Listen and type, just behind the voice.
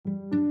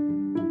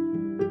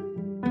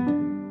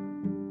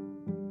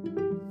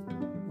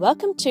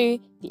Welcome to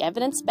the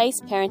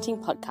Evidence-Based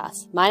Parenting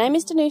Podcast. My name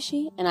is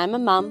Danushi and I'm a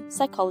mum,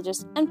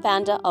 psychologist and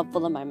founder of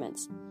Fuller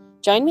Moments.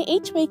 Join me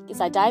each week as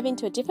I dive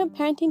into a different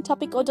parenting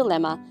topic or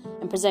dilemma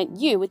and present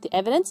you with the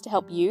evidence to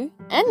help you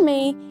and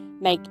me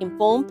make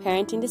informed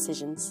parenting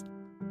decisions.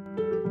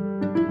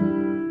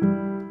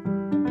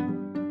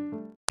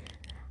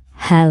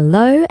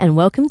 Hello and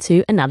welcome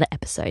to another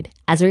episode.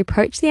 As we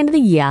approach the end of the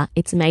year,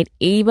 it's made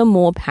even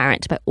more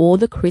apparent by all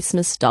the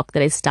Christmas stock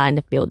that is starting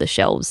to fill the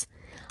shelves.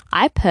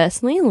 I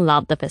personally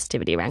love the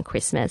festivity around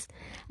Christmas,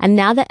 and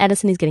now that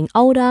Edison is getting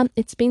older,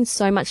 it's been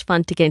so much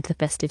fun to get into the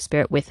festive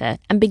spirit with her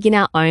and begin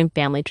our own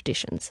family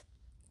traditions.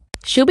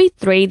 She'll be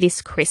 3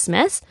 this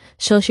Christmas,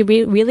 so she'll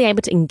be really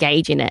able to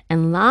engage in it,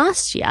 and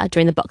last year,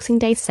 during the Boxing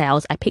Day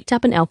sales, I picked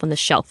up an Elf on the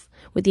Shelf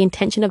with the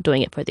intention of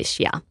doing it for this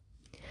year.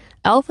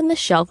 Elf on the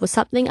Shelf was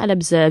something I'd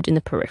observed in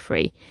the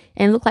periphery,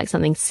 and it looked like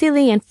something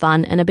silly and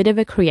fun and a bit of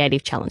a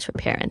creative challenge for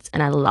parents,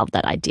 and I love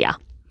that idea.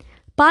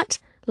 But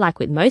like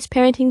with most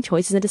parenting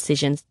choices and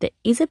decisions, there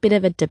is a bit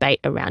of a debate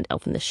around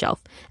Elf on the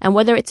Shelf and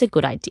whether it's a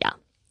good idea.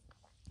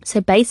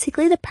 So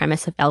basically the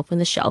premise of Elf on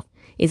the Shelf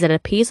is that it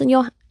appears in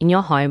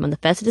your home on the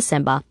 1st of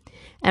December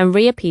and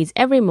reappears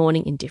every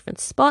morning in different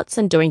spots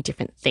and doing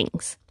different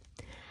things.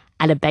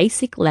 At a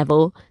basic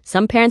level,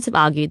 some parents have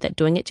argued that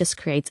doing it just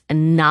creates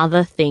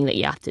another thing that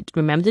you have to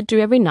remember to do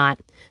every night,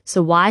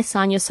 so why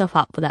sign yourself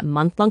up for that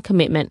month-long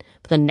commitment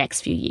for the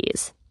next few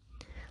years?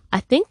 I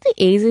think the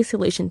easy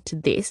solution to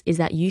this is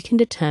that you can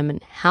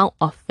determine how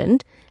often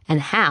and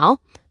how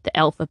the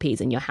elf appears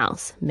in your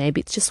house.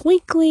 Maybe it's just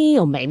weekly,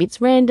 or maybe it's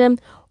random,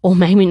 or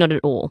maybe not at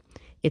all.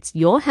 It's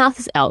your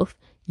house's elf.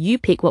 You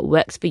pick what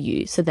works for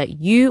you so that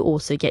you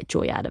also get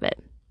joy out of it.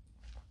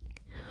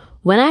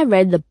 When I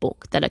read the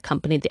book that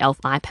accompanied the elf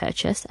I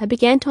purchased, I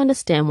began to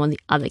understand one of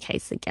the other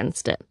cases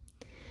against it.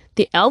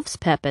 The elf's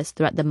purpose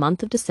throughout the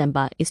month of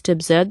December is to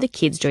observe the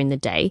kids during the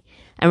day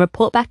and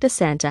report back to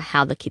Santa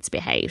how the kids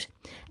behaved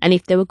and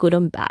if they were good or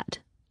bad.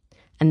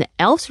 And the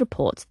elf's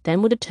reports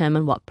then will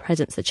determine what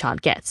presents the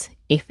child gets,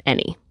 if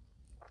any.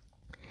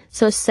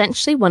 So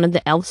essentially one of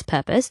the elf's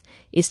purpose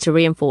is to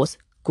reinforce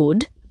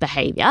good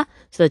behaviour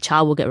so the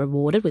child will get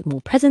rewarded with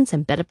more presents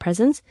and better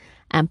presents,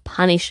 and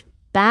punish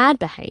bad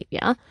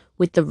behaviour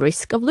with the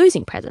risk of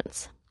losing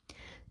presents.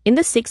 In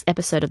the 6th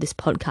episode of this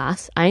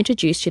podcast, I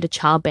introduced you to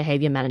Child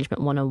Behaviour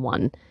Management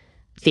 101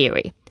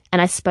 theory,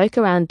 and I spoke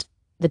around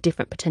the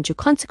different potential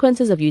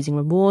consequences of using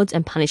rewards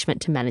and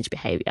punishment to manage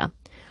behaviour.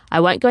 I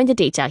won't go into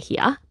detail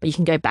here, but you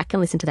can go back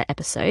and listen to that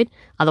episode,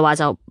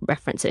 otherwise I'll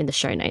reference it in the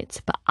show notes.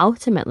 But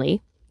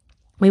ultimately,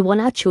 we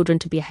want our children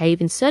to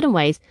behave in certain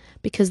ways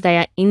because they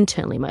are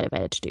internally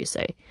motivated to do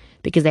so,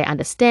 because they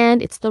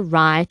understand it's the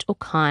right or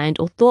kind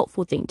or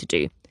thoughtful thing to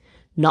do,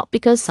 not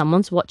because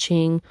someone's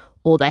watching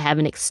or they have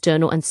an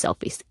external and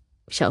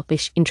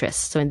selfish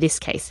interest, so in this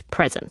case,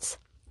 presence.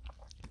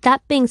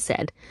 That being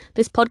said,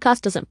 this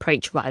podcast doesn't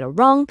preach right or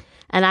wrong,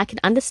 and I can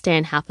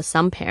understand how for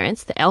some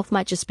parents, the elf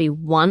might just be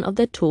one of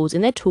the tools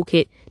in their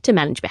toolkit to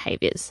manage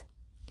behaviours.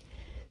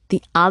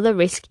 The other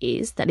risk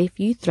is that if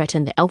you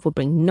threaten the elf will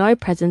bring no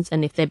presents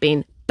and if they've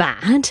been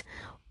bad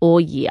all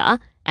year,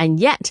 and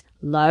yet,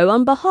 lo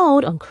and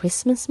behold, on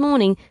Christmas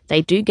morning,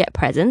 they do get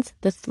presents,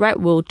 the threat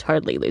will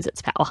totally lose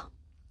its power.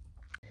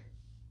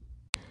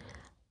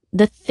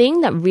 The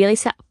thing that really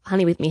sat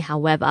funny with me,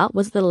 however,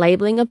 was the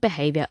labelling of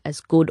behaviour as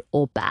good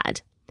or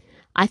bad.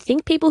 I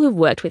think people who've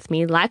worked with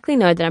me likely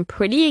know that I'm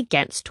pretty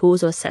against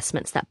tools or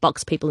assessments that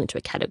box people into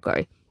a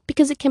category,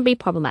 because it can be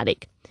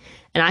problematic.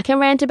 And I can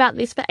rant about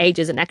this for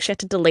ages and actually had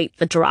to delete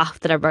the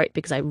draft that I wrote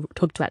because I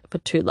talked about it for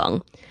too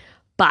long.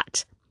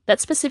 But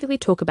let's specifically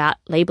talk about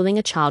labelling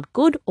a child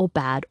good or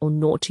bad or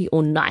naughty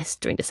or nice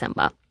during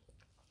December.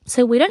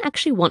 So we don't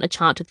actually want a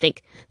child to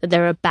think that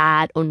they're a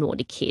bad or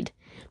naughty kid,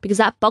 because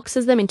that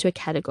boxes them into a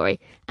category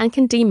and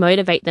can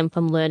demotivate them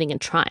from learning and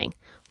trying.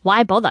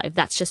 Why bother if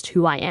that's just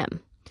who I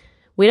am?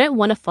 We don't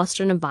want to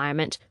foster an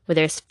environment where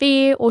there's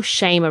fear or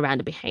shame around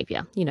a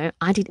behaviour.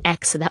 I did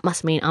X, so that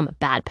must mean I'm a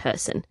bad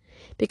person.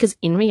 Because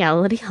in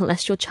reality,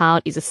 unless your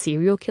child is a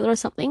serial killer or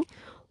something,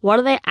 what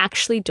are they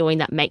actually doing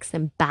that makes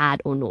them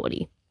bad or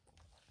naughty?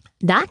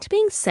 That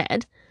being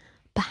said,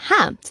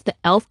 perhaps the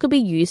elf could be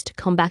used to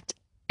combat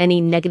any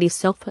negative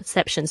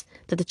self-perceptions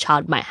that the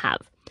child might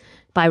have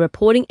by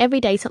reporting every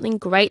day something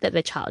great that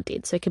their child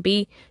did. So it could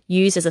be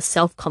used as a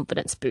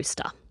self-confidence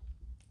booster.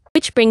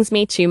 Which brings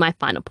me to my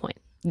final point.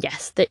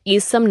 Yes, there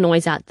is some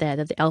noise out there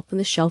that the elf on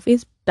the shelf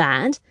is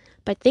bad,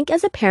 but I think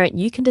as a parent,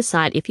 you can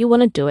decide if you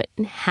want to do it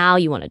and how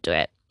you want to do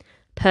it.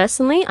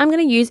 Personally, I'm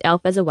going to use elf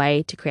as a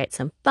way to create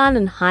some fun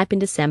and hype in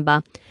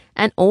December,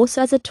 and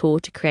also as a tool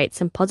to create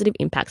some positive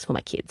impacts for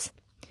my kids.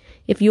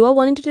 If you are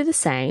wanting to do the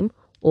same,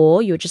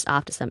 or you're just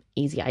after some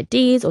easy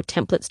ideas or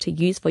templates to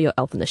use for your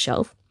elf on the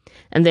shelf,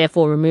 and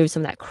therefore remove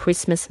some of that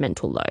Christmas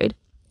mental load,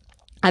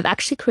 I've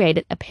actually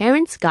created a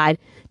parent's guide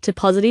to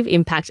positive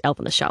impact elf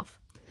on the shelf.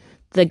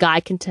 The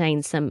guide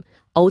contains some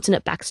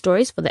alternate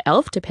backstories for the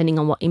elf, depending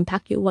on what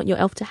impact you want your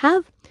elf to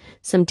have,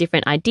 some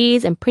different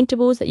ideas and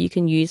printables that you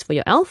can use for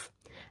your elf,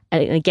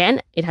 And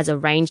again, it has a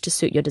range to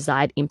suit your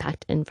desired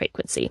impact and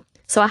frequency.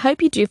 So I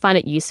hope you do find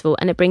it useful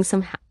and it brings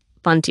some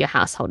fun to your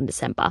household in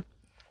December.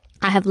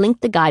 I have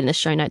linked the guide in the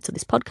show notes of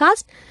this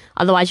podcast.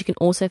 Otherwise, you can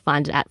also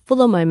find it at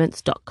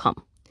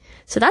fullermoments.com.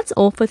 So that's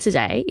all for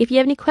today. If you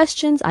have any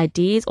questions,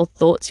 ideas, or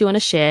thoughts you want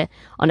to share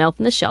on Elf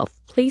on the Shelf,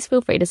 please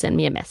feel free to send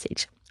me a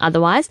message.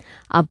 Otherwise,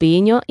 I'll be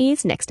in your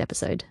ears next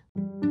episode.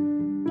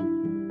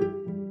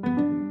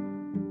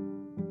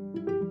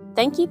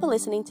 Thank you for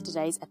listening to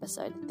today's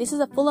episode. This is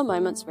a Fuller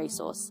Moments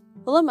resource.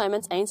 Fuller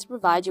Moments aims to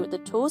provide you with the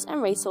tools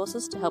and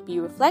resources to help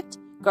you reflect,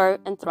 grow,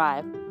 and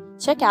thrive.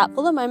 Check out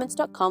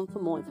fullermoments.com for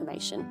more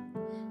information.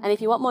 And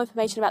if you want more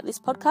information about this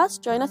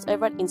podcast, join us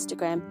over at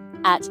Instagram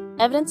at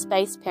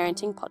Evidence-Based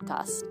Parenting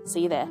Podcast.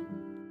 See you there.